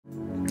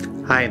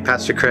Hi, I'm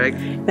Pastor Craig.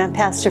 And I'm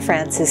Pastor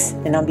Francis.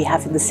 And on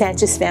behalf of the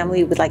Sanchez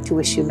family, we would like to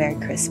wish you a Merry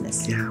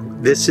Christmas. Yeah,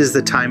 this is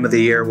the time of the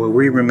year where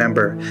we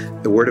remember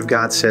the Word of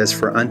God says,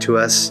 for unto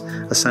us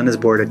a son is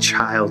born, a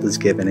child is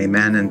given.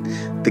 Amen.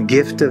 And the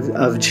gift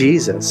of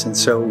Jesus. And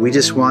so we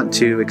just want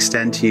to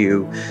extend to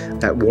you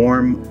that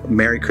warm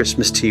Merry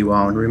Christmas to you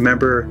all. And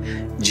remember,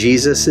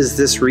 Jesus is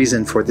this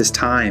reason for this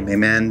time.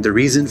 Amen. The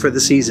reason for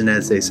the season,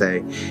 as they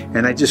say.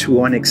 And I just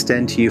want to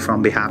extend to you,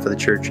 on behalf of the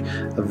church,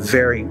 a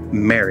very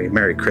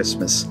Merry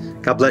Christmas.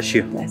 God bless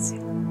you. Bless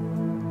you.